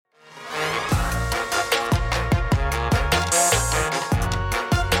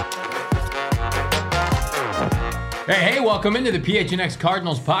Hey, welcome into the PHNX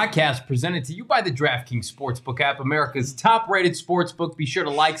Cardinals podcast presented to you by the DraftKings Sportsbook app, America's top-rated sportsbook. Be sure to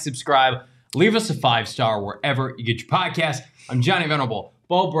like, subscribe, leave us a 5-star wherever you get your podcast. I'm Johnny Venable,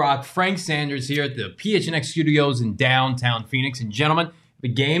 Bo Brock, Frank Sanders here at the PHNX studios in downtown Phoenix. And gentlemen, the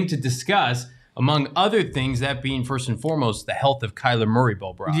game to discuss, among other things, that being first and foremost the health of Kyler Murray,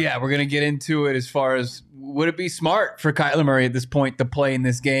 Bo Brock. Yeah, we're going to get into it as far as would it be smart for Kyler Murray at this point to play in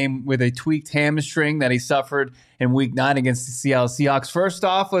this game with a tweaked hamstring that he suffered in Week 9 against the Seattle Seahawks. First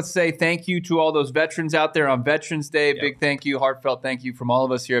off, let's say thank you to all those veterans out there on Veterans Day. Yep. Big thank you, heartfelt thank you from all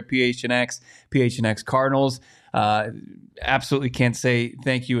of us here at PHNX Cardinals. Absolutely can't say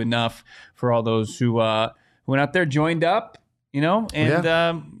thank you enough for all those who went out there, joined up,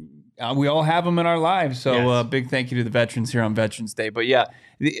 and we all have them in our lives. So yes. Big thank you to the veterans here on Veterans Day. But yeah,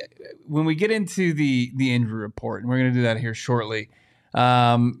 when we get into the injury report, and we're going to do that here shortly,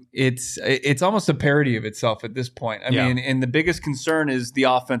 it's almost a parody of itself at this point. I mean, and the biggest concern is the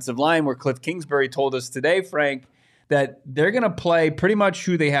offensive line, where Kliff Kingsbury told us today, Frank, that they're going to play pretty much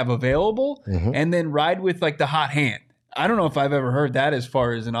who they have available and then ride with like the hot hand. I don't know if I've ever heard that as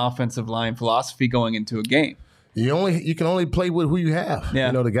far as an offensive line philosophy going into a game. You can only play with who you have.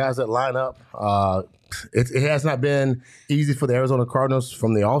 Yeah. The guys that line up. It has not been easy for the Arizona Cardinals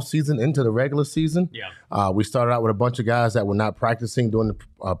from the offseason into the regular season. Yeah. We started out with a bunch of guys that were not practicing during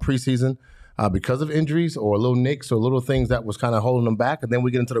the preseason because of injuries or little nicks or little things that was kind of holding them back. And then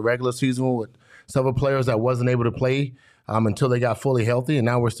we get into the regular season with several players that wasn't able to play until they got fully healthy. And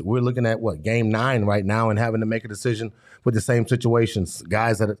now we're looking at game 9 right now and having to make a decision with the same situations.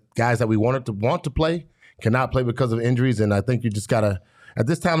 Guys that we want to play cannot play because of injuries, and I think you just got to, at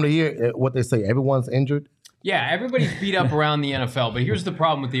this time of the year, what they say, everyone's injured. Yeah, everybody's beat up around the NFL, but here's the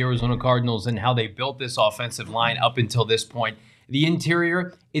problem with the Arizona Cardinals and how they built this offensive line up until this point. The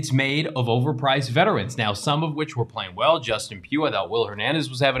interior, it's made of overpriced veterans. Now, some of which were playing well. Justin Pugh, I thought Will Hernandez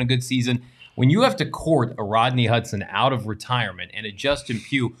was having a good season. When you have to court a Rodney Hudson out of retirement and a Justin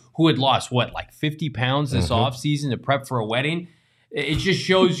Pugh who had lost, 50 pounds this offseason to prep for a wedding, it just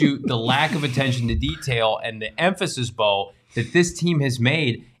shows you the lack of attention to detail and the emphasis, Bo, that this team has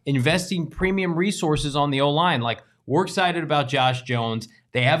made investing premium resources on the O-line. Like, we're excited about Josh Jones.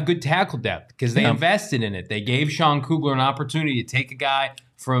 They have good tackle depth because they invested in it. They gave Sean Kugler an opportunity to take a guy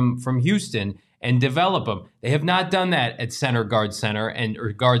from Houston and develop him. They have not done that at center, guard, center,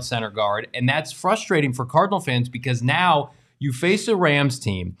 or guard, center, guard. And that's frustrating for Cardinal fans because now you face a Rams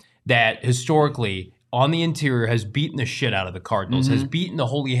team that historically on the interior has beaten the shit out of the Cardinals, has beaten the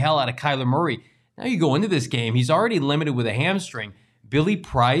holy hell out of Kyler Murray. Now you go into this game, he's already limited with a hamstring. Billy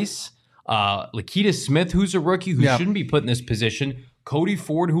Price, Lakeita Smith, who's a rookie who shouldn't be put in this position, Cody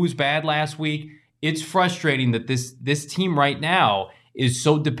Ford, who was bad last week. It's frustrating that this team right now is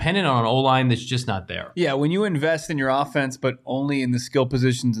so dependent on an O-line that's just not there. Yeah, when you invest in your offense, but only in the skill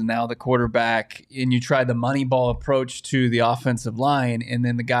positions and now the quarterback, and you try the money ball approach to the offensive line, and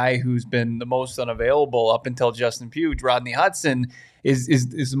then the guy who's been the most unavailable up until Justin Pugh, Rodney Hudson, is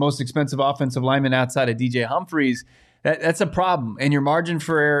the most expensive offensive lineman outside of DJ Humphries, that's a problem. And your margin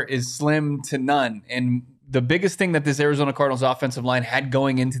for error is slim to none. And the biggest thing that this Arizona Cardinals offensive line had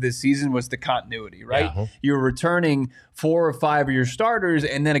going into this season was the continuity, right? Yeah. You were returning 4 or 5 of your starters,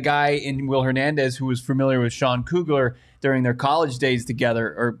 and then a guy in Will Hernandez who was familiar with Sean Kugler during their college days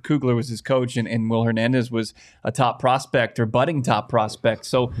together, or Kugler was his coach, and Will Hernandez was a top prospect or budding top prospect.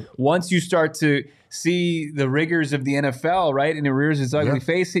 So once you start to see the rigors of the NFL, right, and it rears its ugly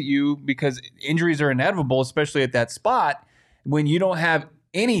face at you because injuries are inevitable, especially at that spot, when you don't have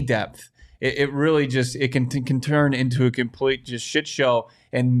any depth, it really just can turn into a complete just shit show.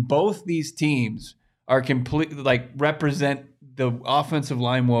 And both these teams are completely represent the offensive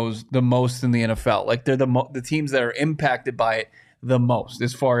line woes the most in the NFL. Like they're the teams that are impacted by it the most,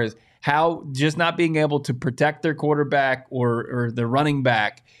 as far as how just not being able to protect their quarterback or their running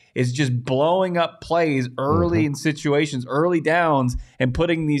back is just blowing up plays early in situations, early downs, and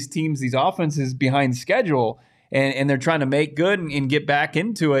putting these offenses behind schedule, and they're trying to make good and get back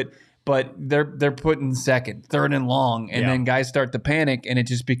into it. But they're put in second, third and long, and then guys start to panic, and it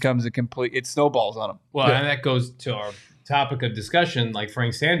just becomes it snowballs on them. Well, and that goes to our topic of discussion, like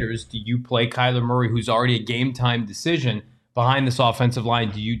Frank Sanders. Do you play Kyler Murray, who's already a game time decision behind this offensive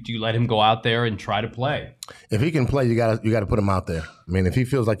line? Do you let him go out there and try to play? If he can play, you got to put him out there. I mean, if he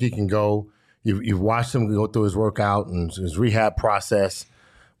feels like he can go, you've watched him go through his workout and his rehab process.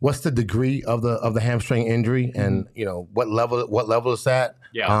 What's the degree of the hamstring injury, and what level it's at?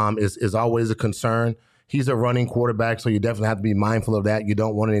 Yeah. Is always a concern. He's a running quarterback, so you definitely have to be mindful of that. You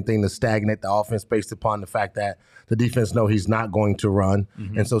don't want anything to stagnate the offense based upon the fact that the defense know he's not going to run.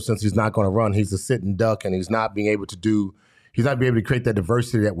 And so since he's not going to run, he's a sitting duck, and he's not being able to create that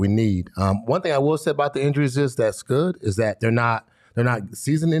diversity that we need. One thing I will say about the injuries that's good is that they're not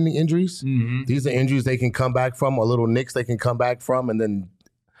season-ending injuries. These are injuries they can come back from, or little nicks they can come back from, and then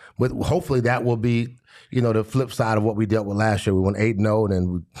hopefully that will be, the flip side of what we dealt with last year. We went 8-0, and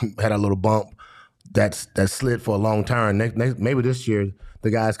then we had a little bump that slid for a long time. Maybe this year the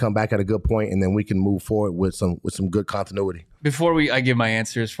guys come back at a good point, and then we can move forward with some good continuity. Before I give my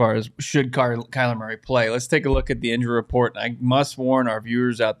answer as far as should Kyler Murray play, let's take a look at the injury report. I must warn our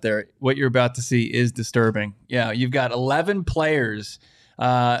viewers out there, what you're about to see is disturbing. Yeah, you've got 11 players,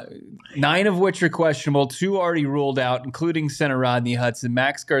 9 of which are questionable, 2 already ruled out, including center Rodney Hudson.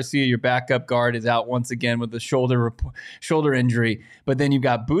 Max Garcia, your backup guard, is out once again with a shoulder injury. But then you've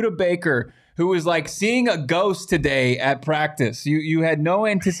got Budda Baker, who was like seeing a ghost today at practice. You had no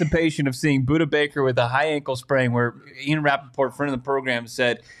anticipation of seeing Budda Baker with a high ankle sprain, where Ian Rappaport, friend of the program,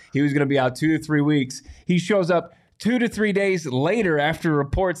 said he was going to be out 2 to 3 weeks. He shows up 2 to 3 days later after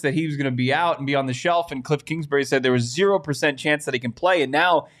reports that he was going to be out and be on the shelf, and Kliff Kingsbury said there was 0% chance that he can play, and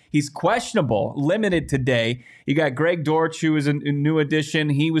now he's questionable, limited today. You got Greg Dortch, who is a new addition.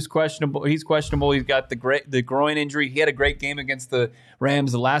 He was questionable. He's questionable. He's got the groin injury. He had a great game against the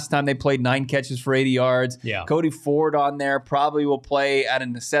Rams the last time they played, 9 catches for 80 yards. Yeah. Cody Ford on there probably will play out of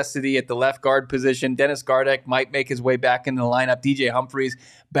necessity at the left guard position. Dennis Gardeck might make his way back into the lineup. DJ Humphries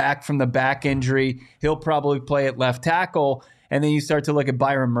back from the back injury. He'll probably play at left tackle. And then you start to look at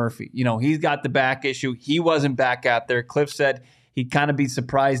Byron Murphy. He's got the back issue. He wasn't back out there. Kliff said he'd kind of be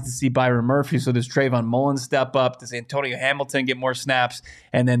surprised to see Byron Murphy. So does Trayvon Mullins step up? Does Antonio Hamilton get more snaps?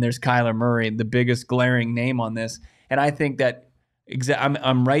 And then there's Kyler Murray, the biggest glaring name on this. And I think that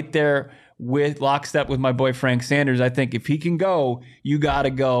I'm right there with lockstep with my boy Frank Sanders. I think if he can go, you got to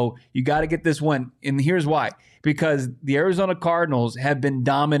go. You got to get this win. And here's why. Because the Arizona Cardinals have been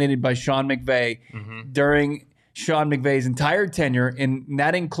dominated by Sean McVay during Sean McVay's entire tenure, and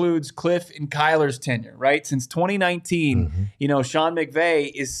that includes Kliff and Kyler's tenure, right? Since 2019, Sean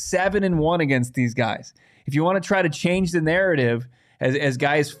McVay is 7-1 against these guys. If you want to try to change the narrative as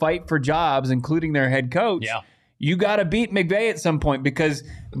guys fight for jobs, including their head coach, you got to beat McVay at some point, because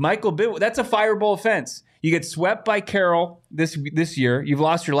Michael Bidwill, that's a fireable offense. You get swept by Carroll this year. You've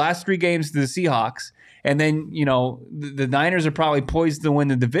lost your last 3 games to the Seahawks. And then, the Niners are probably poised to win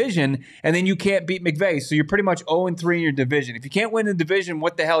the division, and then you can't beat McVay. So you're pretty much 0-3 in your division. If you can't win the division,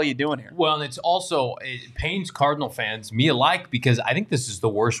 what the hell are you doing here? Well, and it pains Cardinal fans, me alike, because I think this is the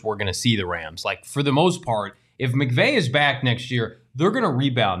worst we're going to see the Rams. Like, for the most part, if McVay is back next year, they're going to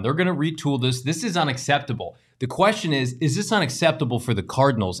rebound. They're going to retool this. This is unacceptable. The question is this unacceptable for the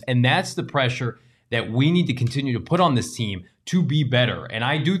Cardinals? And that's the pressure that we need to continue to put on this team to be better. And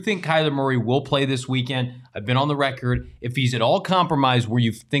I do think Kyler Murray will play this weekend. I've been on the record. If he's at all compromised where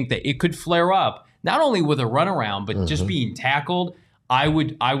you think that it could flare up, not only with a runaround, but just being tackled, I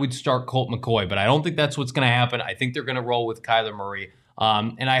would start Colt McCoy. But I don't think that's what's going to happen. I think they're going to roll with Kyler Murray.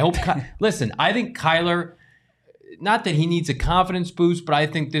 And I hope listen, I think Kyler, not that he needs a confidence boost, but I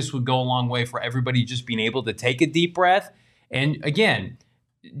think this would go a long way for everybody just being able to take a deep breath. And again,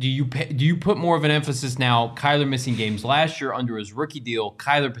 do you put more of an emphasis now, Kyler missing games last year under his rookie deal,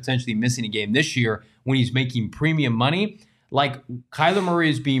 Kyler potentially missing a game this year when he's making premium money? Like, Kyler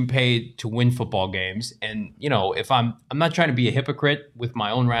Murray is being paid to win football games. And, if I'm not trying to be a hypocrite with my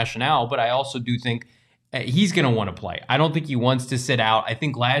own rationale, but I also do think he's going to want to play. I don't think he wants to sit out. I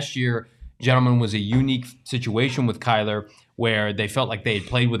think last year, gentlemen, was a unique situation with Kyler where they felt like they had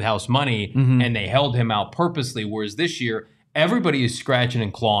played with house money and they held him out purposely. Whereas this year, everybody is scratching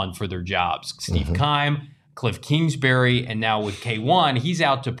and clawing for their jobs. Steve Keim, Kliff Kingsbury, and now with K1, he's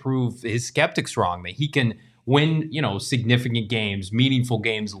out to prove his skeptics wrong, that he can win, significant games, meaningful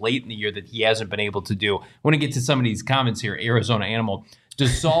games late in the year that he hasn't been able to do. I want to get to some of these comments here. Arizona Animal.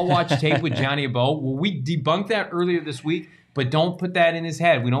 Does Saul watch tape with Johnny Abo? Well, we debunked that earlier this week, but don't put that in his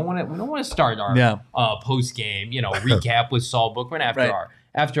head. We don't want to start our post game, recap with Saul Bookman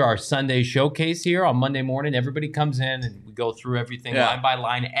after our Sunday showcase here on Monday morning. Everybody comes in and we go through everything line by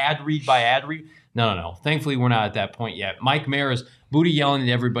line, ad read by ad read. No. Thankfully, we're not at that point yet. Mike Maris, Booty yelling at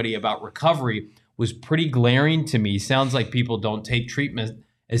everybody about recovery was pretty glaring to me. Sounds like people don't take treatment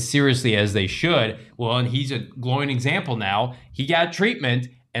as seriously as they should. Well, and he's a glowing example now. He got treatment,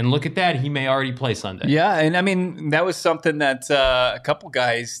 and look at that. He may already play Sunday. Yeah, and I mean, that was something that a couple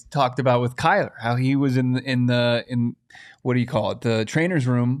guys talked about with Kyler, how he was in what do you call it, the trainer's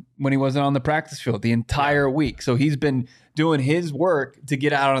room when he wasn't on the practice field the entire week. So he's been doing his work to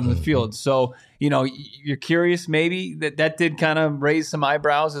get out on the field. So, you're curious maybe that did kind of raise some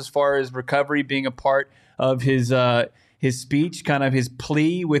eyebrows as far as recovery being a part of his speech, kind of his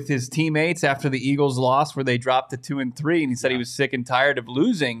plea with his teammates after the Eagles lost where they dropped to 2-3, and he said he was sick and tired of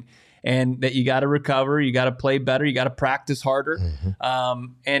losing. And that you got to recover, you got to play better, you got to practice harder.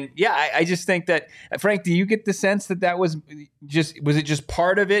 I just think that, Frank, do you get the sense that was it just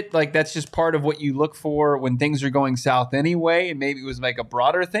part of it? Like that's just part of what you look for when things are going south anyway, and maybe it was like a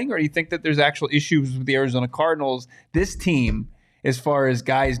broader thing? Or do you think that there's actual issues with the Arizona Cardinals, this team, as far as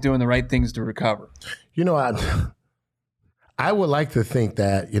guys doing the right things to recover? I would like to think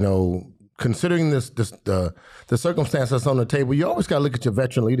that, considering the circumstance that's on the table, you always got to look at your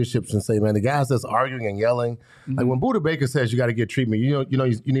veteran leaderships and say, man, the guys that's arguing and yelling, like when Buda Baker says you got to get treatment, you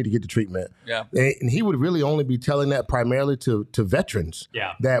need to get the treatment. Yeah. And he would really only be telling that primarily to veterans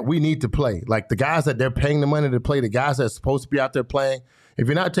that we need to play. Like the guys that they're paying the money to play, the guys that's supposed to be out there playing, if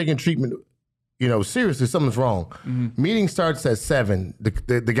you're not taking treatment, seriously, something's wrong. Meeting starts at 7.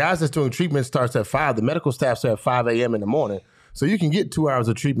 The guys that's doing treatment starts at 5. The medical staff's there at 5 a.m. in the morning. So you can get 2 hours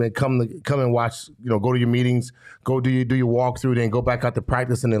of treatment, come and watch, go to your meetings, go do your walkthrough, then go back out to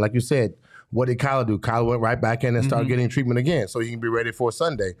practice. And then, like you said, what did Kyler do? Kyler went right back in and started getting treatment again so he can be ready for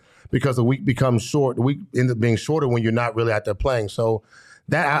Sunday, because the week becomes short. The week ends up being shorter when you're not really out there playing. So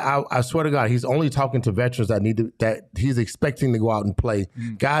that I swear to God, he's only talking to veterans that he's expecting to go out and play.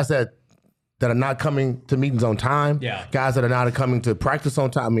 Guys that are not coming to meetings on time, guys that are not coming to practice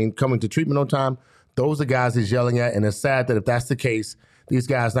on time, coming to treatment on time. Those are guys he's yelling at, and it's sad that if that's the case, these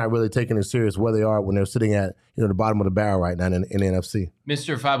guys not really taking it serious where they are when they're sitting at the bottom of the barrel right now in the NFC.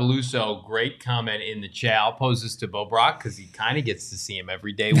 Mr. Fabuloso, great comment in the chat. I'll pose this to Bo Brock because he kind of gets to see him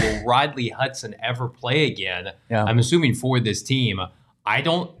every day. Will Rodney Hudson ever play again? Yeah. I'm assuming for this team. I'm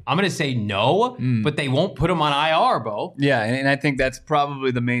going to say no, but they won't put him on IR, Bo. Yeah, and I think that's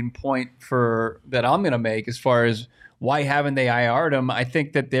probably the main point that I'm going to make as far as why haven't they IR'd him? I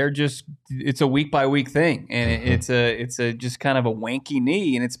think that it's a week by week thing, and it's a just kind of a wanky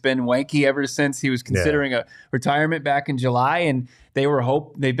knee, and it's been wanky ever since he was considering a retirement back in July, and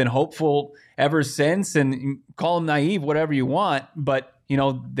they've been hopeful ever since, and call them naive, whatever you want, but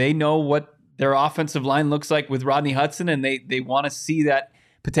they know what their offensive line looks like with Rodney Hudson, and they want to see that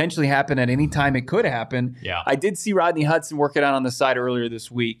potentially happen at any time it could happen. Yeah. I did see Rodney Hudson working out on the side earlier this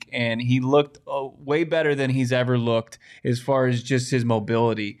week, and he looked way better than he's ever looked as far as just his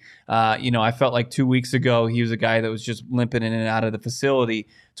mobility. I felt like 2 weeks ago he was a guy that was just limping in and out of the facility,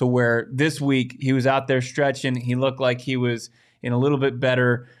 to where this week he was out there stretching. He looked like he was in a little bit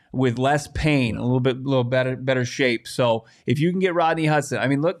better, with less pain, a little better shape. So if you can get Rodney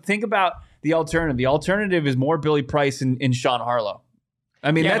Hudson, think about the alternative. The alternative is more Billy Price and Sean Harlow.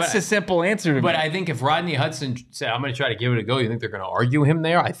 That's a simple answer. But I think if Rodney Hudson said, I'm going to try to give it a go, you think they're going to argue him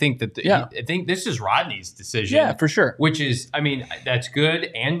there? I think that I think this is Rodney's decision. Yeah, for sure. Which is, that's good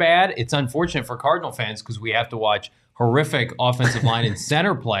and bad. It's unfortunate for Cardinal fans because we have to watch horrific offensive line and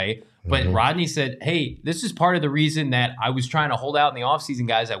center play. But Rodney said, hey, this is part of the reason that I was trying to hold out in the offseason,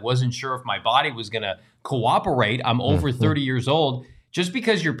 guys. I wasn't sure if my body was going to cooperate. I'm over 30 years old. Just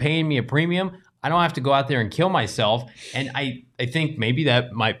because you're paying me a premium, I don't have to go out there and kill myself. And I think maybe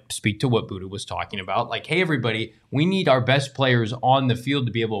that might speak to what Buda was talking about. Like, hey, everybody, we need our best players on the field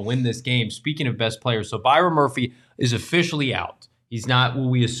to be able to win this game. Speaking of best players, so Byron Murphy is officially out. He's not, will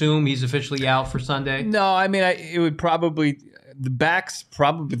we assume he's officially out for Sunday? No, it would probably, the back's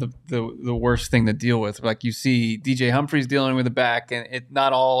probably the worst thing to deal with. Like you see DJ Humphries dealing with the back, and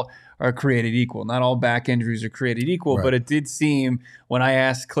not all are created equal. Not all back injuries are created equal, right. But it did seem when I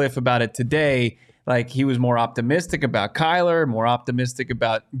asked Kliff about it today, like he was more optimistic about Kyler, more optimistic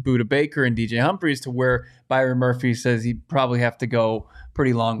about Buda Baker and DJ Humphries, to where Byron Murphy says he'd probably have to go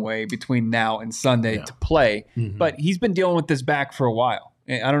pretty long way between now and Sunday to play. Mm-hmm. But he's been dealing with this back for a while.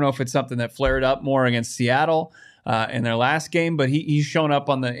 I don't know if it's something that flared up more against Seattle in their last game, but he's shown up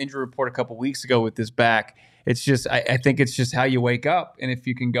on the injury report a couple weeks ago with this back. It's just, I think it's just how you wake up. And if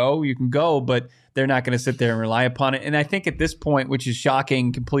you can go, you can go, but they're not going to sit there and rely upon it. And I think at this point, which is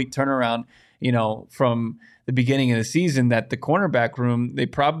shocking, complete turnaround, from the beginning of the season, that the cornerback room, they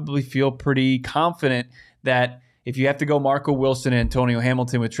probably feel pretty confident that if you have to go Marco Wilson and Antonio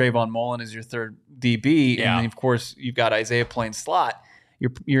Hamilton with Trayvon Mullen as your third DB, and then of course you've got Isaiah playing slot,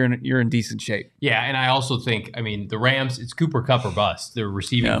 you're in decent shape. Yeah, and I also think, the Rams, it's Cooper Kupp or bust. Their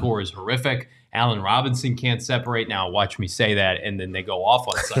receiving core is horrific. Allen Robinson can't separate. Now, watch me say that, and then they go off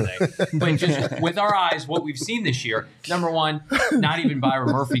on Sunday. But just with our eyes, what we've seen this year, number one, not even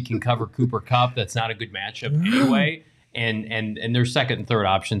Byron Murphy can cover Cooper Kupp. That's not a good matchup anyway. and their second and third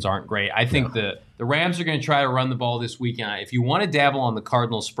options aren't great. I think the Rams are going to try to run the ball this weekend. If you want to dabble on the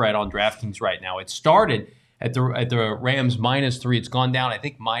Cardinals spread on DraftKings right now, it started at the Rams -3. It's gone down, I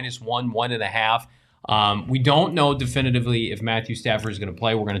think, -1, 1.5. We don't know definitively if Matthew Stafford is going to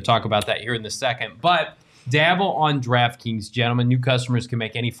play. We're going to talk about that here in a second. But dabble on DraftKings, gentlemen. New customers can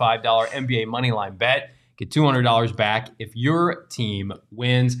make any $5 NBA moneyline bet. Get $200 back if your team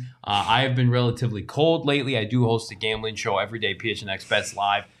wins. I have been relatively cold lately. I do host a gambling show every day, PHNX Bets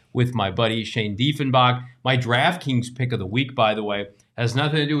Live, with my buddy Shane Diefenbach. My DraftKings pick of the week, by the way, has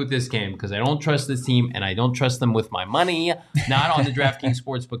nothing to do with this game because I don't trust this team and I don't trust them with my money. Not on the DraftKings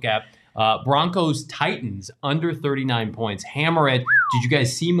Sportsbook app. Broncos Titans under 39 points. Hammer it. Did you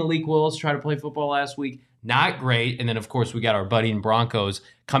guys see Malik Willis try to play football last week? Not great. And then, of course, we got our buddy in Broncos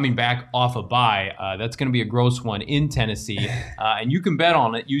coming back off a bye. That's going to be a gross one in Tennessee. And you can bet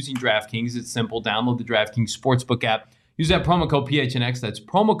on it using DraftKings. It's simple. Download the DraftKings Sportsbook app. Use that promo code PHNX. That's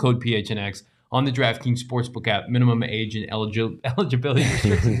promo code PHNX on the DraftKings Sportsbook app. Minimum age and eligibility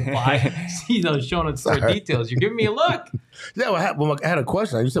restrictions apply. See those show notes for details. You're giving me a look. Yeah, well, I had a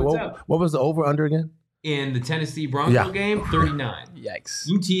question. You said, what was the over-under again? In the Tennessee Bronco game, 39.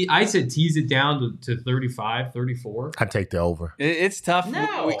 Yikes. I said tease it down to 35, 34. I take the over. It's tough.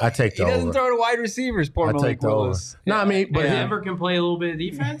 No. I take the over. He doesn't throw to wide receivers, poor Malik Willis. No, I mean, but Denver can play a little bit of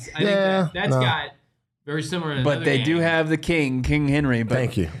defense. I think that's got very similar to But they do have the King Henry. But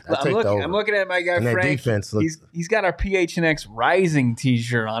thank you. I'm looking at my guy and Frank. Defense He's got our PHNX Rising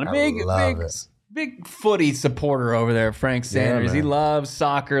t-shirt on. A big footy supporter over there, Frank Sanders. He loves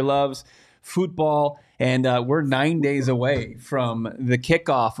soccer, loves football. And we're 9 days away from the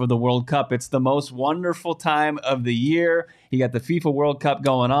kickoff of the World Cup. It's the most wonderful time of the year. You got the FIFA World Cup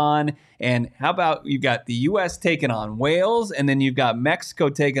going on. And how about you've got the U.S. taking on Wales, and then you've got Mexico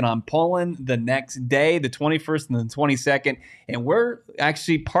taking on Poland the next day, the 21st and the 22nd. And we're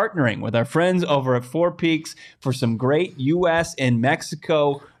actually partnering with our friends over at Four Peaks for some great U.S. and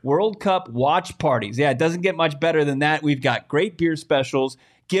Mexico World Cup watch parties. Yeah, it doesn't get much better than that. We've got great beer specials,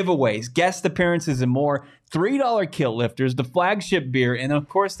 giveaways, guest appearances, and more. $3 kilt lifters, the flagship beer, and of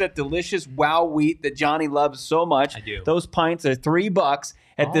course that delicious Wow wheat that Johnny loves so much. I do. Those pints are $3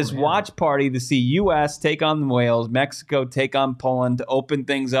 at this watch party to see U.S. take on Wales, Mexico take on Poland to open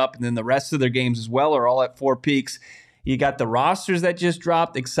things up, and then the rest of their games as well are all at Four Peaks. You got the rosters that just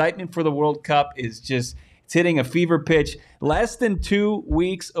dropped. Excitement for the World Cup is just it's hitting a fever pitch. Less than 2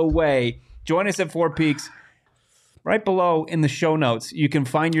 weeks away. Join us at Four Peaks. Right below in the show notes, you can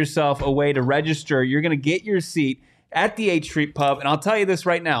find yourself a way to register. You're going to get your seat at the 8th Street Pub. And I'll tell you this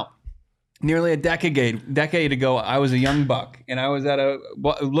right now. Nearly a decade ago, I was a young buck, and I was at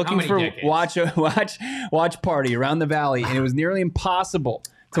looking for watch party around the valley, and it was nearly impossible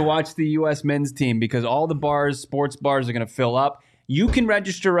to watch the U.S. men's team because all the sports bars are going to fill up. You can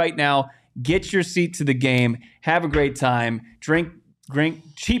register right now, get your seat to the game, have a great time, drink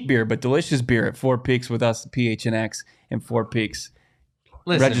cheap beer, but delicious beer at Four Peaks with us, the PHNX and Four Peaks.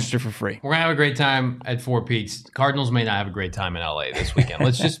 Listen, register for free. We're going to have a great time at Four Peaks. Cardinals may not have a great time in LA this weekend.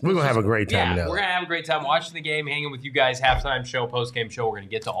 We're going to have a great time in LA. We're going to have a great time watching the game, hanging with you guys, halftime show, post-game show. We're going to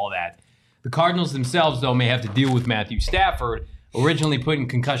get to all that. The Cardinals themselves, though, may have to deal with Matthew Stafford, originally put in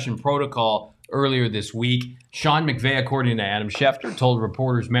concussion protocol earlier this week. Sean McVay, according to Adam Schefter, told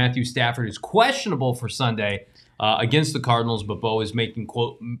reporters Matthew Stafford is questionable for Sunday against the Cardinals, but Bo is making,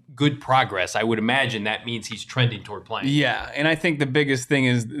 quote, good progress. I would imagine that means he's trending toward playing. Yeah, and I think the biggest thing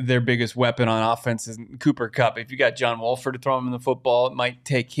is their biggest weapon on offense is Cooper Kupp. If you got John Wolford to throw him in the football, it might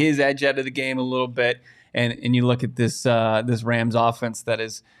take his edge out of the game a little bit. And you look at this Rams offense that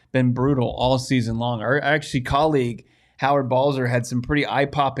has been brutal all season long. Our actually colleague Howard Balzer had some pretty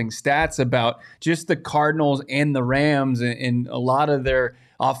eye-popping stats about just the Cardinals and the Rams and a lot of their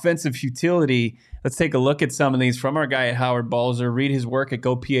offensive futility. Let's take a look at some of these from our guy at Howard Balzer. Read his work at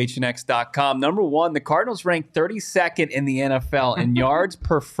gophnx.com. Number one, the Cardinals ranked 32nd in the NFL in yards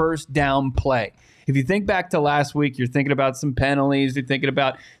per first down play. If you think back to last week, you're thinking about some penalties. You're thinking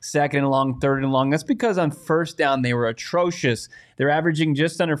about second and long, third and long. That's because on first down, they were atrocious. They're averaging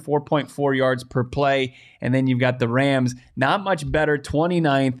just under 4.4 yards per play. And then you've got the Rams, not much better,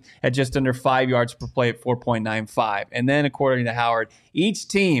 29th at just under 5 yards per play at 4.95. And then according to Howard, each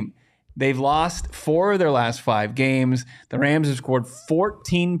team, they've lost 4 of their last 5 games. The Rams have scored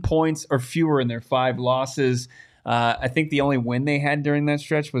 14 points or fewer in their 5 losses. I think the only win they had during that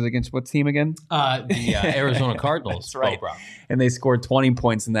stretch was against what team again? The Arizona Cardinals. That's right. And they scored 20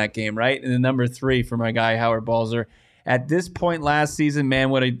 points in that game, right? And then number 3 for my guy, Howard Balzer. At this point last season, man,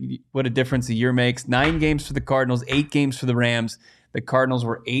 what a difference a year makes. 9 games for the Cardinals, 8 games for the Rams. The Cardinals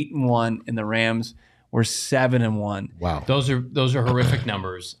were 8-1, and the Rams we're 7-1. Wow. Those are horrific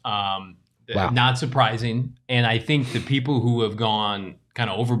numbers. Not surprising. And I think the people who have gone kind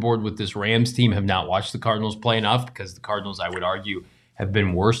of overboard with this Rams team have not watched the Cardinals play enough, because the Cardinals, I would argue, have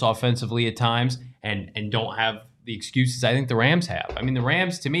been worse offensively at times and don't have the excuses I think the Rams have. I mean, the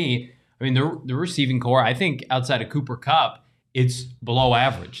Rams, to me, the receiving core, I think outside of Cooper Kupp, it's below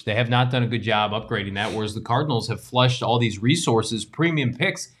average. They have not done a good job upgrading that, whereas the Cardinals have flushed all these resources, premium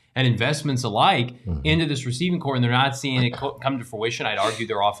picks, and investments alike into this receiving core, and they're not seeing it come to fruition. I'd argue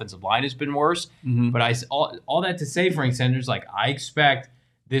their offensive line has been worse. But all that to say, Frank Sanders, like, I expect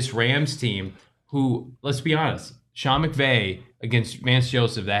this Rams team, who, let's be honest, Sean McVay against Vance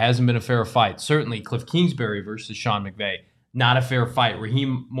Joseph, that hasn't been a fair fight. Certainly Kliff Kingsbury versus Sean McVay, not a fair fight.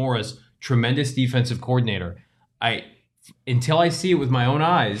 Raheem Morris, tremendous defensive coordinator. Until I see it with my own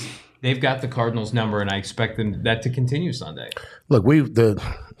eyes, they've got the Cardinals number, and I expect that to continue Sunday. Look,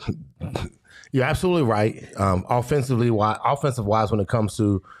 you're absolutely right. Offensive wise, when it comes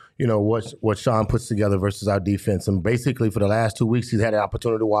to what Sean puts together versus our defense, and basically for the last 2 weeks, he's had an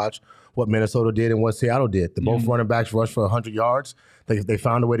opportunity to watch what Minnesota did and what Seattle did. The both running backs rushed for 100 yards. They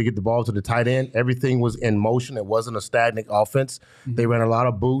found a way to get the ball to the tight end. Everything was in motion. It wasn't a stagnant offense. They ran a lot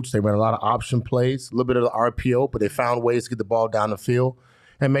of boots. They ran a lot of option plays, a little bit of the RPO, but they found ways to get the ball down the field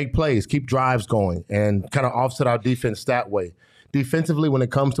and make plays, keep drives going, and kind of offset our defense that way. Defensively, when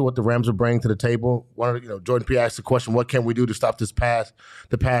it comes to what the Rams are bringing to the table, Jordan P. asked the question, what can we do to stop the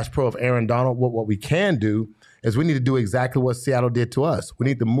pass pro of Aaron Donald? What we can do is we need to do exactly what Seattle did to us. We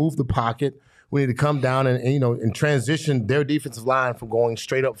need to move the pocket. We need to come down and transition their defensive line from going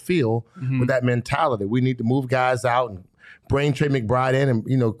straight up field with that mentality. We need to move guys out and bring Trey McBride in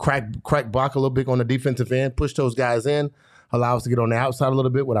and crack block a little bit on the defensive end, push those guys in, allow us to get on the outside a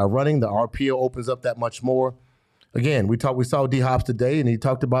little bit without running. The RPO opens up that much more. Again, we saw D-Hops today, and he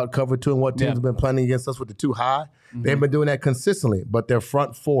talked about cover two and what teams have been playing against us with the too high. They have been doing that consistently, but their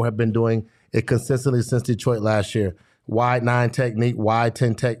front four have been doing it consistently since Detroit last year. Wide 9 technique, wide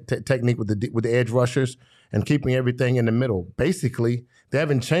 10 technique with the edge rushers, and keeping everything in the middle. Basically, they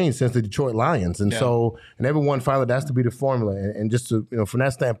haven't changed since the Detroit Lions, and everyone finally that's to be the formula. And just to from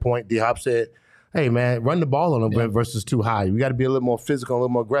that standpoint, D-Hop said, "Hey man, run the ball on them versus too high. We got to be a little more physical, a little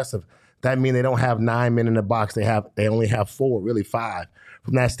more aggressive." That means they don't have 9 men in the box. They only have 4, really 5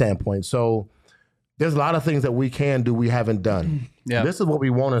 from that standpoint. So there's a lot of things that we can do we haven't done. This is what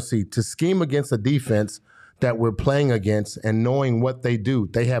we want to see, to scheme against a defense that we're playing against and knowing what they do.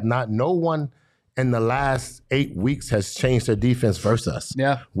 They have no one in the last 8 weeks has changed their defense versus us.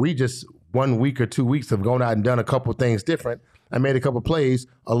 Yeah. We just 1 week or 2 weeks have gone out and done a couple things different. I made a couple plays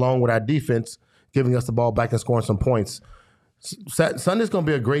along with our defense, giving us the ball back and scoring some points. Sunday's going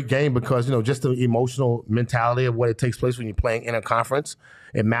to be a great game because, just the emotional mentality of what it takes place when you're playing in a conference.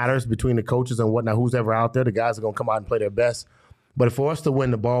 It matters between the coaches and whatnot, who's ever out there. The guys are going to come out and play their best. But for us to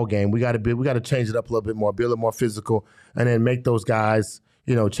win the ball game, we got to change it up a little bit more, be a little more physical, and then make those guys,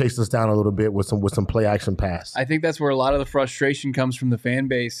 chase us down a little bit with some play action pass. I think that's where a lot of the frustration comes from the fan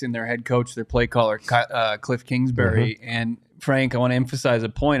base and their head coach, their play caller, Kliff Kingsbury. And Frank, I want to emphasize a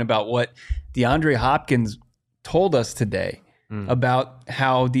point about what DeAndre Hopkins told us today about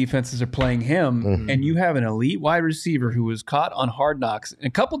how defenses are playing him. And you have an elite wide receiver who was caught on Hard Knocks in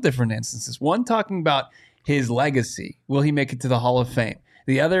a couple different instances. One talking about his legacy. Will he make it to the Hall of Fame?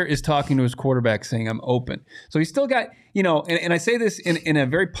 The other is talking to his quarterback saying, I'm open. So he's still got, and I say this in a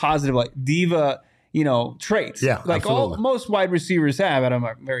very positive, like diva, traits. Yeah, like most wide receivers have. I'm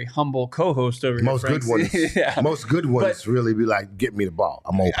a very humble co-host over here. Most good ones. Most good ones really be like, get me the ball.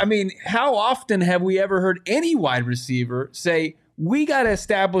 I'm open. I mean, how often have we ever heard any wide receiver say, we got to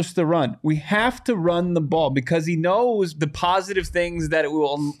establish the run. We have to run the ball, because he knows the positive things that it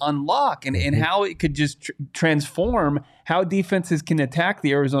will unlock and how it could just transform how defenses can attack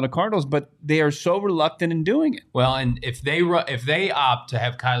the Arizona Cardinals, but they are so reluctant in doing it. Well, and if they opt to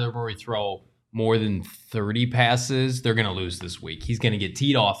have Kyler Murray throw more than 30 passes, they're going to lose this week. He's going to get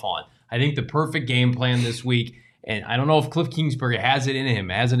teed off on. I think the perfect game plan this week, and I don't know if Kliff Kingsbury has it in him,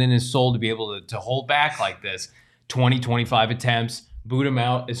 has it in his soul to be able to hold back like this. 20, 25 attempts, boot him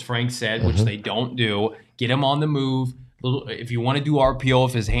out, as Frank said, which they don't do. Get him on the move. If you want to do RPO,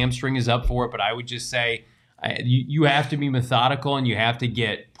 if his hamstring is up for it, but I would just say you have to be methodical and you have to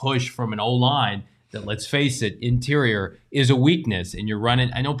get push from an O-line that, let's face it, interior is a weakness. And you're running.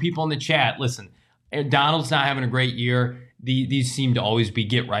 I know people in the chat, listen, Donald's not having a great year. These seem to always be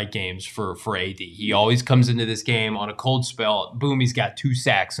get-right games for AD. He always comes into this game on a cold spell. Boom, he's got 2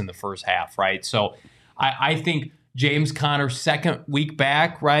 sacks in the first half, right? So I think James Conner, second week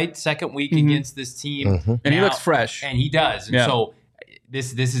back, right? Second week against this team. And he looks fresh. And he does. And so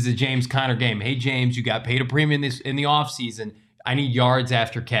this is a James Conner game. Hey, James, you got paid a premium in the offseason. I need yards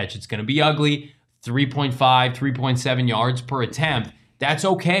after catch. It's going to be ugly. 3.5, 3.7 yards per attempt. That's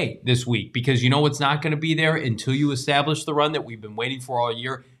okay this week because you know what's not going to be there until you establish the run that we've been waiting for all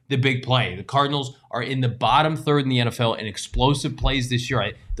year, the big play. The Cardinals are in the bottom third in the NFL in explosive plays this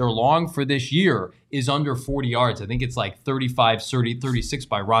year. Their long for this year is under 40 yards. I think it's like 35, 30, 36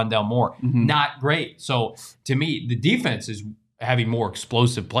 by Rondale Moore. Not great. So to me, the defense is having more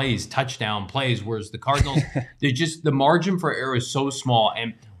explosive plays, touchdown plays, whereas the Cardinals, they're just, the margin for error is so small.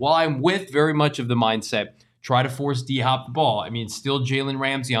 And while I'm with very much of the mindset, try to force D-Hop the ball. I mean, still Jalen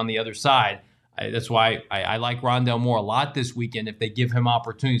Ramsey on the other side. That's why I like Rondale Moore a lot this weekend if they give him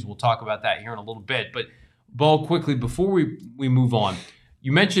opportunities. We'll talk about that here in a little bit. But, Bo, quickly, before we move on,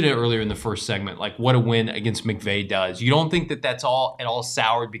 you mentioned it earlier in the first segment, like what a win against McVay does. You don't think that that's all at all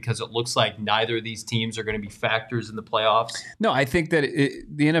soured because it looks like neither of these teams are going to be factors in the playoffs? No, I think that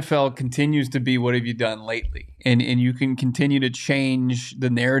the NFL continues to be what have you done lately? And you can continue to change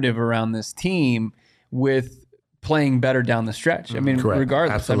the narrative around this team with playing better down the stretch. I mean, Correct.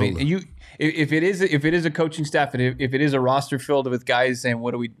 regardless. Absolutely. I mean, if it is a coaching staff and if it is a roster filled with guys saying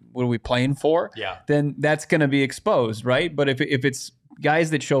what are we playing for? Yeah. Then that's going to be exposed, right? But if it's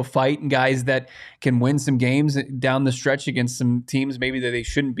guys that show fight and guys that can win some games down the stretch against some teams maybe that they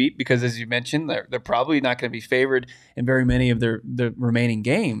shouldn't beat because, as you mentioned, they're probably not going to be favored in very many of the remaining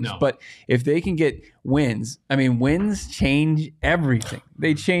games. No. But if they can get wins, I mean, wins change everything.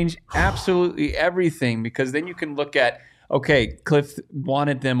 They change absolutely everything because then you can look at, okay, Kliff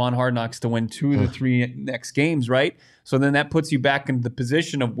wanted them on Hard Knocks to win 2 of the 3 next games, right? So then that puts you back into the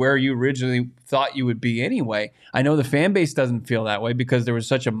position of where you originally thought you would be anyway. I know the fan base doesn't feel that way because there was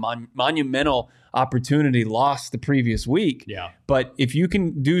such a monumental opportunity lost the previous week. Yeah. But if you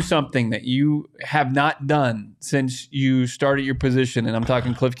can do something that you have not done since you started your position, and I'm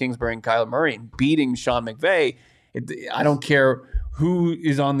talking Kliff Kingsbury and Kyler Murray, and beating Sean McVay, I don't care who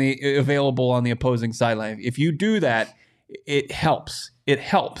is available on the opposing sideline. If you do that, it helps. It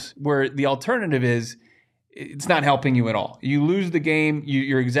helps. Where the alternative is, it's not helping you at all. You lose the game.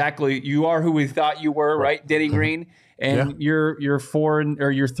 You are who we thought you were, right, Denny Green, and you're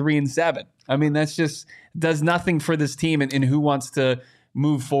 3-7. I mean, that's just does nothing for this team and who wants to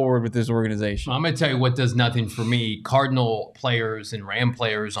move forward with this organization. I'm going to tell you what does nothing for me. Cardinal players and Ram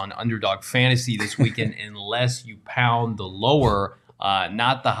players on Underdog Fantasy this weekend, unless you pound the lower,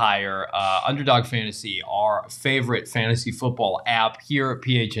 not the higher. Underdog Fantasy, our favorite fantasy football app here at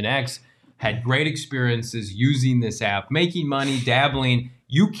PHNX, had great experiences using this app, making money, dabbling.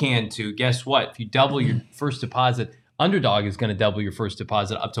 You can too. Guess what? If you double your first deposit, Underdog is going to double your first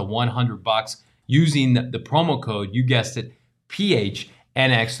deposit up to $100 using the promo code, you guessed it,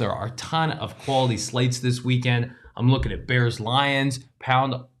 PHNX. There are a ton of quality slates this weekend. I'm looking at Bears-Lions.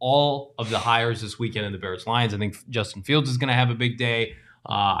 Pound all of the hires this weekend in the Bears-Lions. I think Justin Fields is going to have a big day.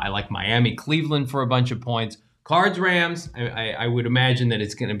 I like Miami-Cleveland for a bunch of points. Cards-Rams, I would imagine that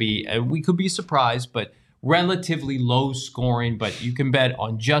it's going to be, we could be surprised, but relatively low scoring. But you can bet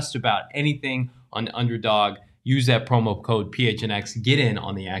on just about anything on Underdog. Use that promo code PHNX. Get in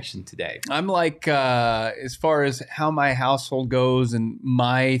on the action today. I'm like, as far as how my household goes and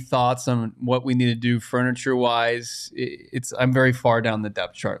my thoughts on what we need to do furniture-wise, I'm very far down the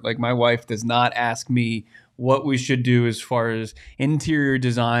depth chart. Like, my wife does not ask me what we should do as far as interior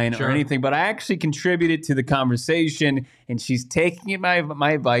design or anything, but I actually contributed to the conversation, and she's taking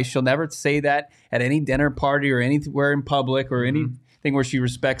my advice. She'll never say that at any dinner party or anywhere in public or anything where she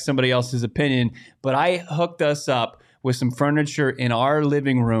respects somebody else's opinion. But I hooked us up with some furniture in our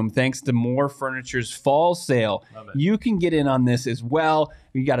living room thanks to More Furniture's fall sale. You can get in on this as well.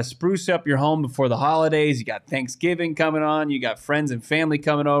 You got to spruce up your home before the holidays. You got Thanksgiving coming on. You got friends and family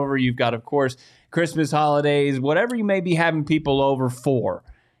coming over. You've got, of course, Christmas holidays, whatever you may be having people over for.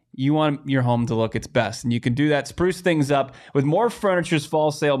 You want your home to look its best, and you can do that. Spruce things up with More Furniture's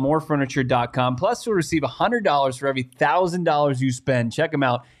fall sale, morefurniture.com. Plus, you'll receive $100 for every $1,000 you spend. Check them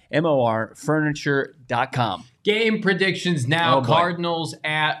out, morefurniture.com. Game predictions now. Cardinals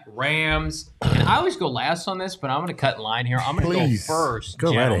at Rams. And I always go last on this, but I'm going to cut in line here. I'm going to go first,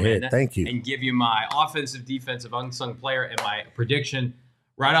 go right ahead. Thank you. And give you my offensive, defensive, unsung player and my prediction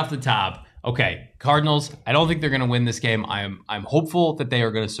right off the top. Okay, Cardinals, I don't think they're going to win this game. I'm hopeful that they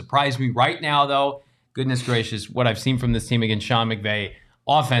are going to surprise me. Right now, though, goodness gracious, what I've seen from this team against Sean McVay,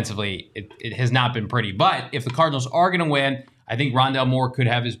 offensively, it has not been pretty. But if the Cardinals are going to win, I think Rondale Moore could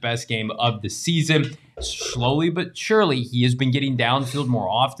have his best game of the season. Slowly but surely, he has been getting downfield more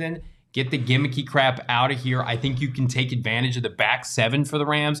often. Get the gimmicky crap out of here. I think you can take advantage of the back seven for the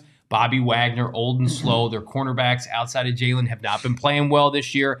Rams. Bobby Wagner, old and slow. Their cornerbacks outside of Jalen have not been playing well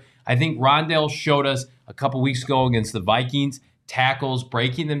this year. I think Rondale showed us a couple weeks ago against the Vikings, tackles,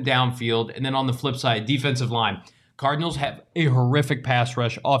 breaking them downfield. And then on the flip side, defensive line. Cardinals have a horrific pass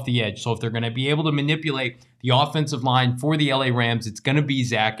rush off the edge. So if they're going to be able to manipulate the offensive line for the LA Rams, it's going to be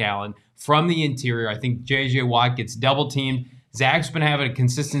Zach Allen from the interior. I think J.J. Watt gets double teamed. Zach's been having a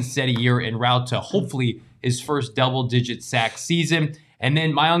consistent, steady year en route to hopefully his first double-digit sack season. And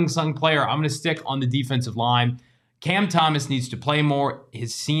then my unsung player, I'm going to stick on the defensive line. Cam Thomas needs to play more.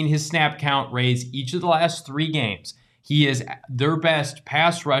 Has seen his snap count raise each of the last 3 games. He is their best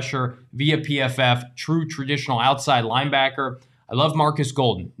pass rusher via PFF, true traditional outside linebacker. I love Marcus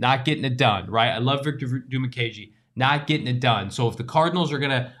Golden, not getting it done, right? I love Victor Dumakaji, not getting it done. So if the Cardinals are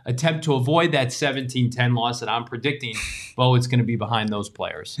going to attempt to avoid that 17-10 loss that I'm predicting, Bo, it's going to be behind those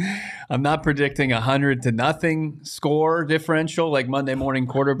players. I'm not predicting 100-0 score differential like Monday Morning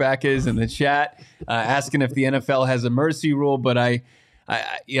Quarterback is in the chat, asking if the NFL has a mercy rule, but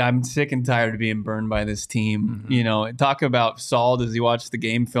I'm sick and tired of being burned by this team. Mm-hmm. You know, talk about Saul. Does he watch the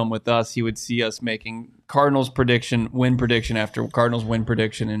game film with us? He would see us making Cardinals win prediction after Cardinals win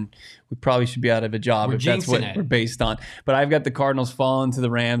prediction, and we probably should be out of a job if that's what we're based on. But I've got the Cardinals falling to the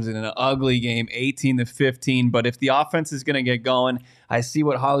Rams in an ugly game, 18-15. But if the offense is going to get going, I see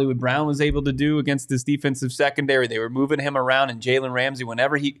what Hollywood Brown was able to do against this defensive secondary. They were moving him around, and Jalen Ramsey,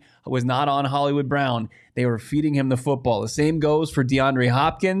 whenever he was not on Hollywood Brown, they were feeding him the football. The same goes for DeAndre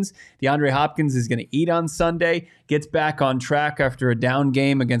Hopkins. DeAndre Hopkins is going to eat on Sunday, gets back on track after a down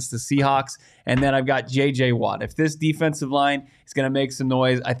game against the Seahawks. And then I've got J.J. Watt. If this defensive line is going to make some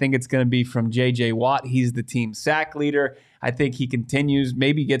noise, I think it's going to be from J.J. Watt. He's the team sack leader. I think he continues,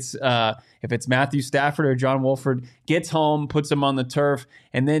 maybe gets, if it's Matthew Stafford or John Wolford, gets home, puts him on the turf.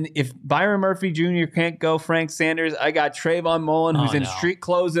 And then if Byron Murphy Jr. can't go, Frank Sanders, I got Trayvon Mullen, who's in street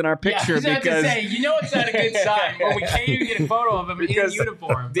clothes in our picture. Yeah, because to say, you know it's not a good sign when we can't even get a photo of him in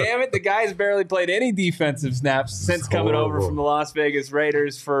uniform. Damn it, the guy's barely played any defensive snaps since coming over from the Las Vegas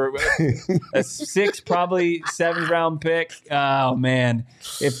Raiders for a 6, probably 7th round pick. Oh, man.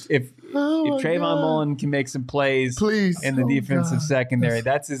 If Trayvon Mullen can make some plays in the defensive secondary,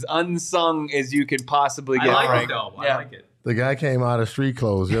 that's as unsung as you could possibly get. I like it, though. I like it. The guy came out of street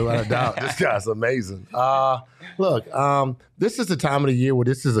clothes. You're without a doubt. This guy's amazing. Look, this is the time of the year where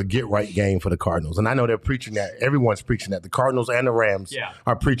this is a get-right game for the Cardinals. And I know they're preaching that. Everyone's preaching that. The Cardinals and the Rams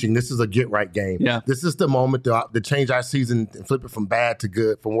are preaching this is a get-right game. Yeah. This is the moment to change our season and flip it from bad to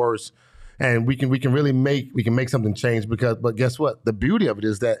good, from worse. And we can really make something change but guess what? The beauty of it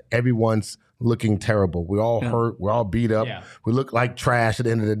is that everyone's looking terrible. We're all hurt. We're all beat up. Yeah. We look like trash at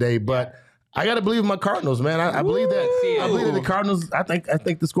the end of the day. But I got to believe in my Cardinals, man. I believe that. I believe that the Cardinals. I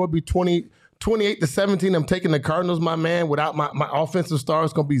think the score will be 28-17. I'm taking the Cardinals, my man. Without my offensive star,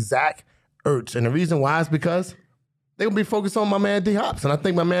 it's going to be Zach Ertz, and the reason why is because they're going to be focused on my man D Hops, and I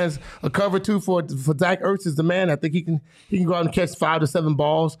think my man's a cover 2 for Zach Ertz is the man. I think he can go out and catch 5 to 7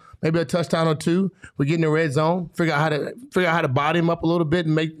 balls, maybe a touchdown or 2. We get in the red zone, figure out how to body him up a little bit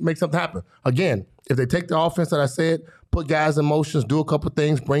and make something happen. Again, if they take the offense that I said, put guys in motions, do a couple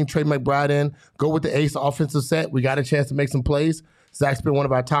things, bring Trey McBride in, go with the ace offensive set. We got a chance to make some plays. Zach's been one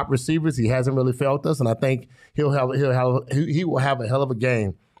of our top receivers. He hasn't really failed us, and I think he will have a hell of a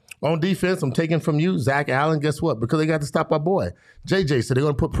game. On defense, I'm taking from you, Zach Allen. Guess what? Because they got to stop our boy, JJ. So they're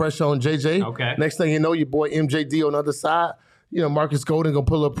going to put pressure on JJ. Okay. Next thing you know, your boy MJD on the other side. You know, Marcus Golden going to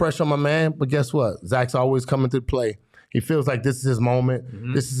put a little pressure on my man. But guess what? Zach's always coming to play. He feels like this is his moment.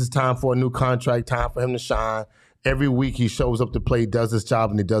 Mm-hmm. This is his time for a new contract, time for him to shine. Every week he shows up to play, does his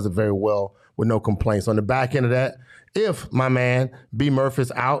job, and he does it very well with no complaints. On the back end of that, if my man B.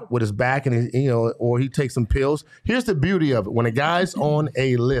 Murphy's out with his back and or he takes some pills, here's the beauty of it. When a guy's on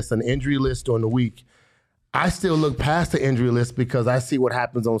a list, an injury list during the week, I still look past the injury list because I see what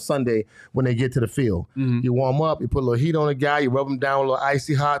happens on Sunday when they get to the field. Mm-hmm. You warm up, you put a little heat on a guy, you rub him down a little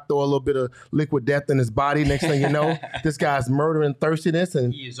icy hot, throw a little bit of liquid death in his body. Next thing you know, this guy's murdering thirstiness.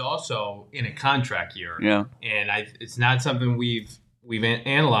 And he is also in a contract year. Yeah. And it's not something we've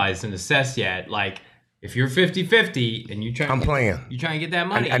analyzed and assessed yet. Like, if you're 50-50 and you're trying to get that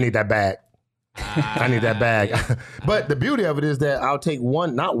money. I need that bag. I need that bag. But the beauty of it is that I'll take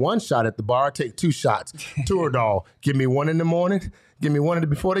not one shot at the bar. I'll take 2 shots. Toradol. Give me one in the morning, give me one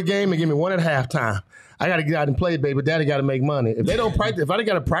before the game, and give me one at halftime. I got to get out and play, baby. Daddy got to make money. If they don't practice, if I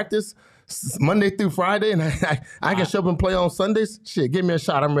got to practice Monday through Friday and I can show up and play on Sundays, shit, give me a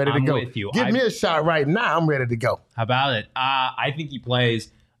shot. I'm ready to go. With you. Give me a shot right now. I'm ready to go. How about it? I think he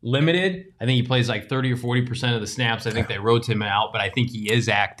plays limited. I think he plays like 30 or 40% of the snaps. I think they rotate him out, but I think he is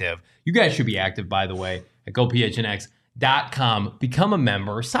active. You guys should be active, by the way, at GoPHNX. PHNX.com. Become a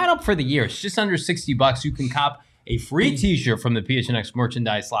member. Sign up for the year. It's just under $60. You can cop a free t-shirt from the PHNX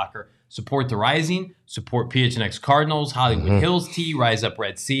merchandise locker. Support the Rising. Support PHNX Cardinals. Hollywood Hills Tea. Rise Up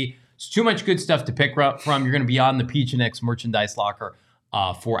Red Sea. It's too much good stuff to pick from. You're going to be on the PHNX merchandise locker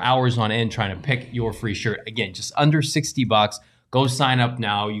for hours on end trying to pick your free shirt. Again, just under $60. Go sign up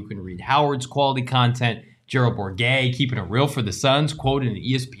now. You can read Howard's quality content. Gerald Bourguet keeping it real for the Suns, quoted in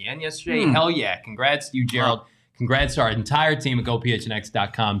ESPN yesterday. Hell yeah. Congrats to you, Gerald. Congrats to our entire team at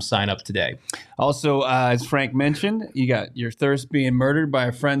GoPHNX.com. Sign up today. Also, as Frank mentioned, you got your thirst being murdered by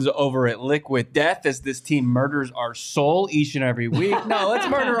our friends over at Liquid Death as this team murders our soul each and every week. No, let's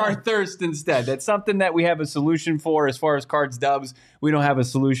murder our thirst instead. That's something that we have a solution for as far as Cards Dubs. We don't have a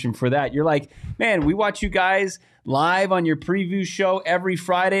solution for that. You're like, man, we watch you guys live on your preview show every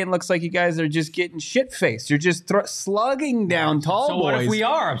Friday, and it looks like you guys are just getting shit-faced. You're just slugging down tall boys. So what if we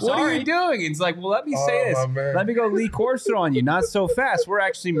are? I'm what sorry. are you doing? It's like, well, let me say this. Let me go Lee Corso on you. Not so fast. We're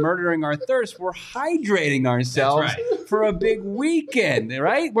actually murdering our thirst. We're hydrating ourselves for a big weekend,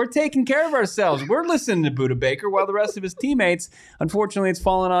 right? We're taking care of ourselves. We're listening to Buda Baker while the rest of his teammates, unfortunately, it's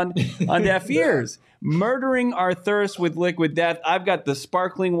fallen on deaf ears. Murdering our thirst with Liquid Death. I've got the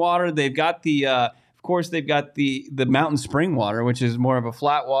sparkling water. They've got the... Of course, they've got the mountain spring water, which is more of a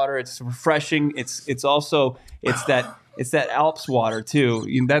flat water. It's refreshing. It's also that Alps water too.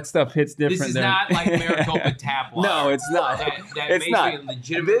 That stuff hits different. This is not like Maricopa tap water. No, it's not. That it's makes not. me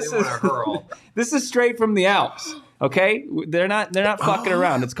legitimately want to hurl. This is straight from the Alps. Okay, they're not fucking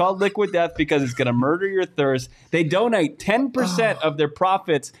around. It's called Liquid Death because it's gonna murder your thirst. They donate 10% of their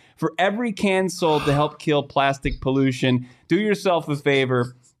profits for every can sold to help kill plastic pollution. Do yourself a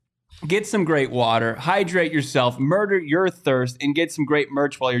favor. Get some great water, hydrate yourself, murder your thirst, and get some great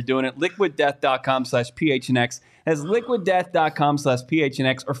merch while you're doing it. LiquidDeath.com/PHNX. That's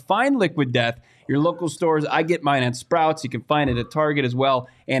LiquidDeath.com/PHNX, or find Liquid Death, your local stores. I get mine at Sprouts. You can find it at Target as well,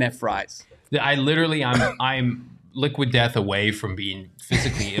 and at Fry's. I'm Liquid Death away from being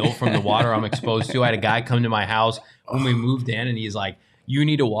physically ill from the water I'm exposed to. I had a guy come to my house when we moved in, and he's like, you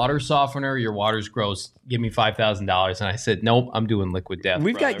need a water softener. Your water's gross. Give me $5,000. And I said, nope, I'm doing Liquid Death.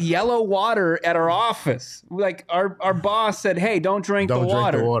 We've got yellow water at our office. Like our boss said, hey, don't drink the water.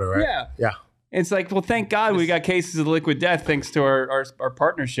 Don't drink the water, right? Yeah. It's like, well, thank God we got cases of Liquid Death thanks to our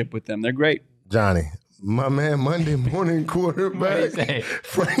partnership with them. They're great. Johnny, my man, Monday morning quarterback,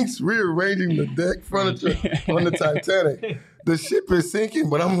 Frank's rearranging the deck furniture on the Titanic. The ship is sinking,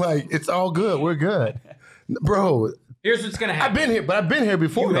 but I'm like, it's all good. We're good. Bro, here's what's gonna happen. I've been here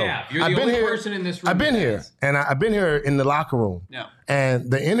before. You though. have. You're the only person in this room. I've been here, and I've been here in the locker room. Yeah.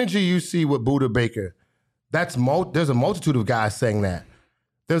 And the energy you see with Buda Baker, there's a multitude of guys saying that.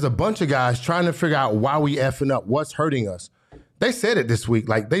 There's a bunch of guys trying to figure out why we effing up, what's hurting us. They said it this week.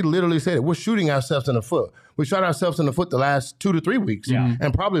 Like, they literally said it. We're shooting ourselves in the foot. We shot ourselves in the foot the last 2 to 3 weeks,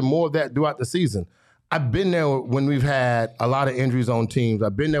 and probably more of that throughout the season. I've been there when we've had a lot of injuries on teams.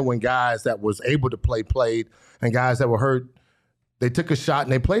 I've been there when guys that was able to play played, and guys that were hurt, they took a shot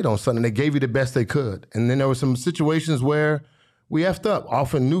and they played on something. They gave you the best they could. And then there were some situations where we effed up.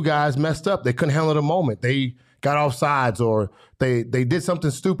 Often new guys messed up. They couldn't handle the moment. They got off sides, or they did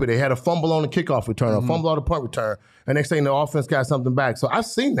something stupid. They had a fumble on the kickoff return, a fumble on the punt return, and next thing the offense got something back. So I've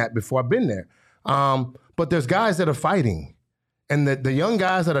seen that before. I've been there. But there's guys that are fighting. And the young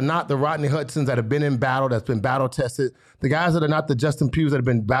guys that are not the Rodney Hudsons that have been in battle, that's been battle tested, the guys that are not the Justin Pughs that have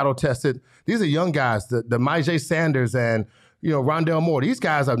been battle tested, these are young guys, the Myjai Sanders and Rondale Moore. These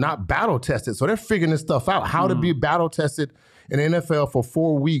guys are not battle tested, so they're figuring this stuff out, how to be battle tested in the NFL for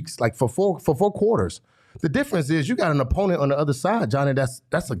 4 weeks, like for four quarters. The difference is you got an opponent on the other side, Johnny,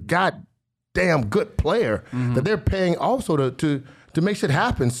 that's a goddamn good player that they're paying also to make shit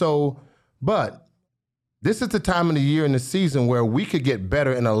happen. So, but this is the time of the year in the season where we could get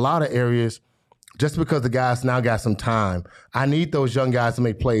better in a lot of areas just because the guys now got some time. I need those young guys to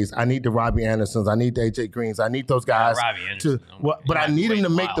make plays. I need the Robbie Andersons. I need the A.J. Greens. I need those guys but I need them to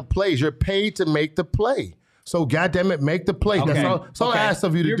make the plays. You're paid to make the play. So, goddamn it, make the play. Okay. That's all I ask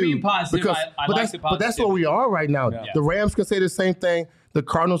of you to You're do. Being positive. But that's where we are right now. Yeah. The Rams can say the same thing. The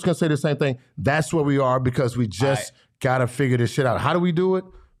Cardinals can say the same thing. That's where we are because we just got to figure this shit out. How do we do it?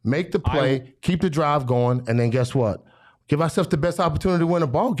 Make the play, keep the drive going, and then guess what? Give ourselves the best opportunity to win a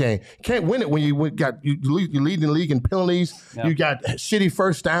ball game. Can't win it when you lead the league in penalties. Yep. You got shitty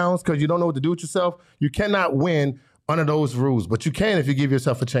first downs because you don't know what to do with yourself. You cannot win under those rules, but you can if you give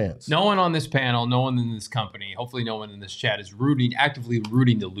yourself a chance. No one on this panel, no one in this company, hopefully no one in this chat is actively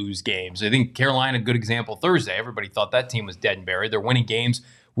rooting to lose games. I think Carolina, a good example Thursday. Everybody thought that team was dead and buried. They're winning games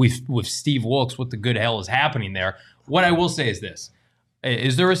with Steve Wilkes. What the good hell is happening there? What I will say is this.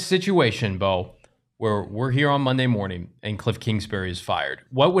 Is there a situation, Bo, where we're here on Monday morning and Kliff Kingsbury is fired,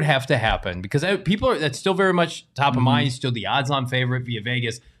 what would have to happen? Because that's still very much top of mind. He's still the odds-on favorite via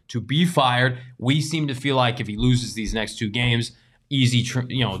Vegas to be fired. We seem to feel like if he loses these next 2 games, easy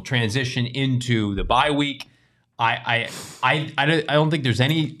transition into the bye week. I don't think there's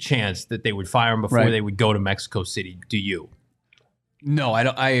any chance that they would fire him before they would go to Mexico City. Do you? No, I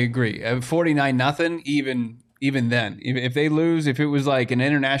don't. I agree. 49-0. Even then, if they lose, if it was like an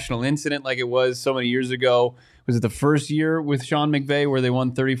international incident like it was so many years ago, was it the first year with Sean McVay where they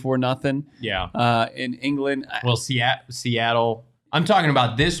won 34-0? Yeah. In England. Well, Seattle. I'm talking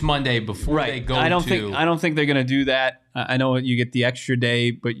about this Monday before they go. I don't think they're going to do that. I know you get the extra day,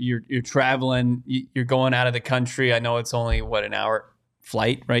 but you're traveling. You're going out of the country. I know it's only an hour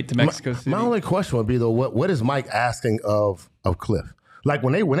flight, right, to Mexico City. My only question would be though, what is Mike asking of Kliff? Like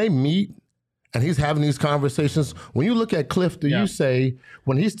when they meet and he's having these conversations, when you look at Kliff, do you say,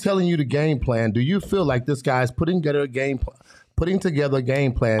 when he's telling you the game plan, do you feel like this guy's putting together a game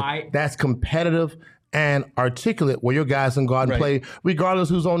plan that's competitive and articulate where your guys can go out and play regardless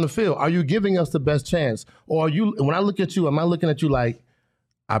who's on the field? Are you giving us the best chance? Or when I look at you, am I looking at you like,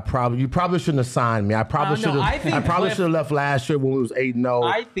 you probably shouldn't have signed me. I probably should have left last year when we was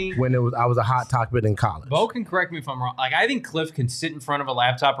 8-0. When I was a hot topic in college. Bo can correct me if I'm wrong. Like I think Kliff can sit in front of a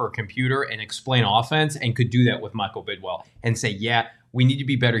laptop or a computer and explain offense, and could do that with Michael Bidwell and say, "Yeah, we need to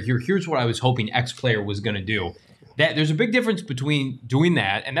be better here. Here's what I was hoping X player was going to do." That there's a big difference between doing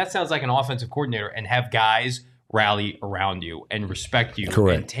that, and that sounds like an offensive coordinator, and have guys rally around you and respect you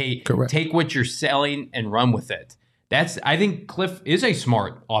and take what you're selling and run with it. I think Kliff is a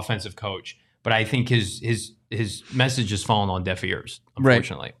smart offensive coach, but I think his message has fallen on deaf ears,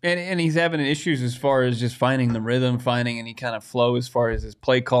 unfortunately. Right. And he's having issues as far as just finding the rhythm, finding any kind of flow as far as his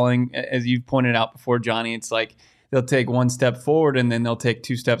play calling. As you've pointed out before, Johnny, it's like they'll take 1 step forward and then they'll take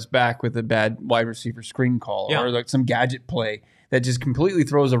 2 steps back with a bad wide receiver screen call or like some gadget play that just completely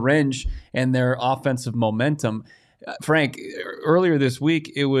throws a wrench in their offensive momentum. Frank, earlier this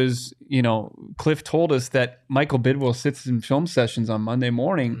week, it was, Kliff told us that Michael Bidwell sits in film sessions on Monday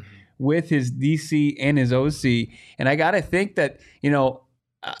morning with his DC and his OC. And I got to think that,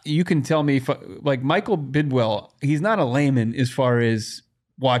 you can tell me, like Michael Bidwell, he's not a layman as far as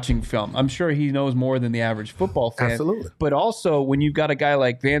watching film. I'm sure he knows more than the average football fan. Absolutely. But also, when you've got a guy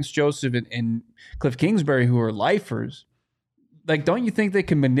like Vance Joseph and Kliff Kingsbury who are lifers, like, don't you think they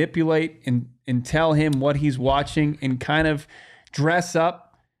can manipulate and tell him what he's watching and kind of dress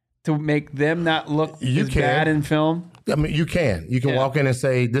up to make them not look bad in film? I mean, you can. You can walk in and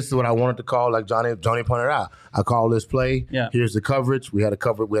say, this is what I wanted to call, like Johnny pointed out. I call this play. Yeah. Here's the coverage. We had a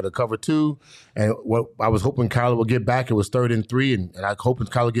cover 2. And what I was hoping Kyler would get back, it was 3rd and 3. And I hoping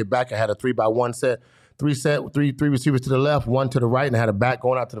Kyler would get back. I had a 3-by-1 set. Three receivers to the left, 1 to the right, and I had a back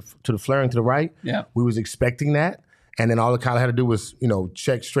going out to the flaring to the right. Yeah. We was expecting that. And then all Kyler had to do was,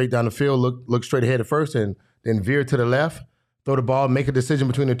 check straight down the field, look straight ahead at first, and then veer to the left, throw the ball, make a decision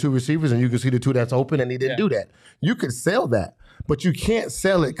between the 2 receivers, and you can see the 2 that's open, and he didn't do that. You could sell that, but you can't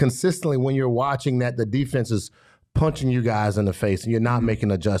sell it consistently when you're watching that the defense is punching you guys in the face and you're not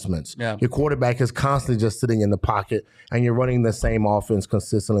making adjustments. Yeah. Your quarterback is constantly just sitting in the pocket and you're running the same offense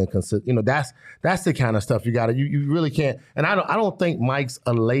consistently. That's the kind of stuff you got to. You really can't. And I don't think Mike's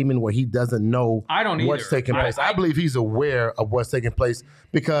a layman where he doesn't know what's taking place. I believe he's aware of what's taking place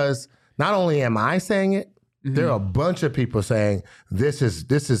because not only am I saying it, there are a bunch of people saying this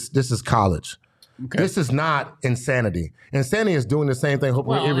is college. Okay. This is not insanity. Insanity is doing the same thing,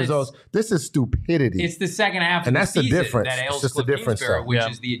 hoping to get results. This is stupidity. It's the second half of the season that ails Kliff Kingsbury, which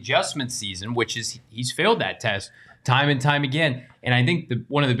is the adjustment season, which is he's failed that test time and time again. And I think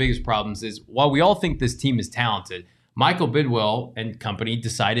one of the biggest problems is while we all think this team is talented, Michael Bidwell and company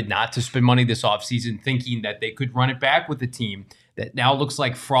decided not to spend money this offseason thinking that they could run it back with a team that now looks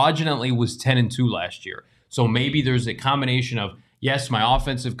like fraudulently was 10-2 last year. So maybe there's a combination of, yes, my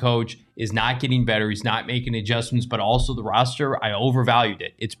offensive coach is not getting better. He's not making adjustments, but also the roster, I overvalued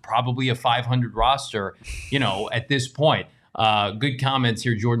it. It's probably a 500 roster, at this point. Good comments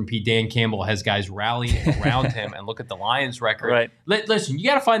here. Jordan P. Dan Campbell has guys rallying around him, and look at the Lions record. Right. Listen, you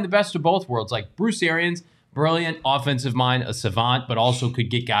got to find the best of both worlds. Like Bruce Arians, brilliant offensive mind, a savant, but also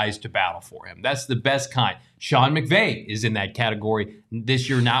could get guys to battle for him. That's the best kind. Sean McVay is in that category this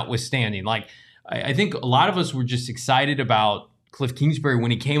year notwithstanding. Like, I think a lot of us were just excited about Kliff Kingsbury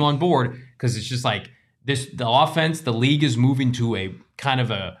when he came on board because it's just like the offense, the league is moving to a kind of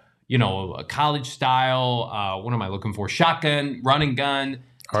a college style, what am I looking for? Shotgun, run and gun.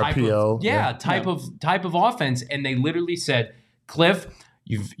 RPO. Type of offense. And they literally said, Kliff,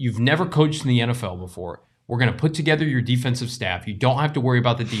 you've never coached in the NFL before. We're going to put together your defensive staff. You don't have to worry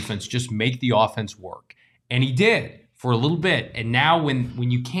about the defense. Just make the offense work. And he did for a little bit. And now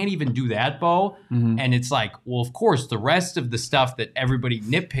when you can't even do that, Bo, and it's like, well, of course, the rest of the stuff that everybody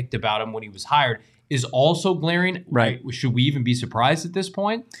nitpicked about him when he was hired is also glaring. Right. Should we even be surprised at this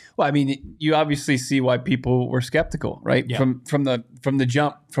point? Well, I mean, you obviously see why people were skeptical, right? Yeah. From the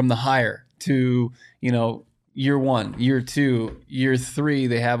jump, from the hire to, year 1, year 2, year 3,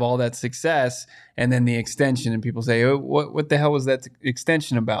 they have all that success, and then the extension, and people say, oh, what the hell was that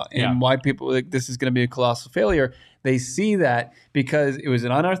extension about? And why people like this is going to be a colossal failure. They see that because it was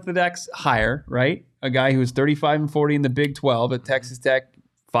an unorthodox hire, right? A guy who was 35-40 in the Big 12 at Texas Tech,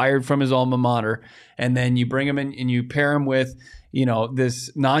 fired from his alma mater, and then you bring him in and you pair him with,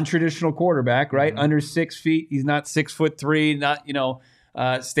 this non-traditional quarterback, right? Under 6 feet, he's not 6'3",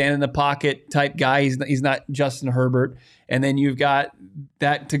 not stand in the pocket type guy. He's not Justin Herbert. And then you've got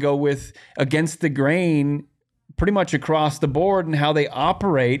that to go with against the grain pretty much across the board and how they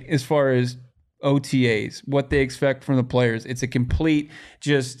operate as far as OTAs, what they expect from the players. It's a complete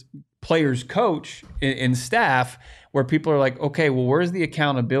just players coach and staff where people are like, okay, well, where's the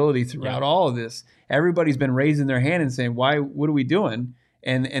accountability throughout all of this? Everybody's been raising their hand and saying, what are we doing?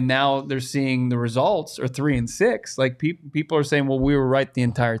 And now they're seeing the results are 3-6. Like people are saying, well, we were right the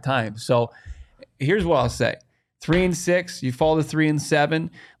entire time. So here's what I'll say: 3-6. You fall to 3-7.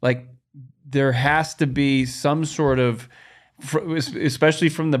 Like there has to be some sort of, especially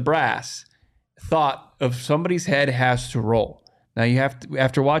from the brass, thought of somebody's head has to roll. Now you have to,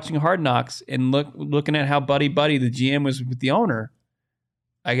 after watching Hard Knocks and looking at how buddy the GM was with the owner,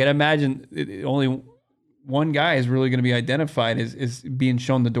 I gotta imagine only one guy is really going to be identified is being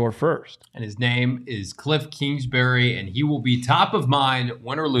shown the door first. And his name is Kliff Kingsbury, and he will be top of mind,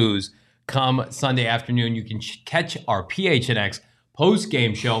 win or lose, come Sunday afternoon. You can catch our PHNX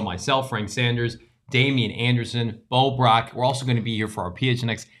post-game show, myself, Frank Sanders, Damian Anderson, Bo Brock. We're also going to be here for our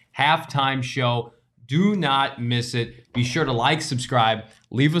PHNX halftime show. Do not miss it. Be sure to like, subscribe,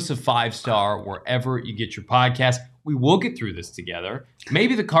 leave us a 5-star wherever you get your podcast. We will get through this together.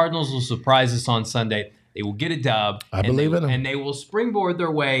 Maybe the Cardinals will surprise us on Sunday. They will get a dub. I believe in them. And they will springboard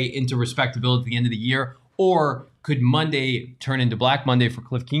their way into respectability at the end of the year. Or could Monday turn into Black Monday for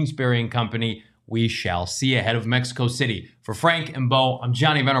Kliff Kingsbury and company? We shall see ahead of Mexico City. For Frank and Bo, I'm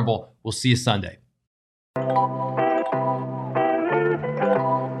Johnny Venerable. We'll see you Sunday.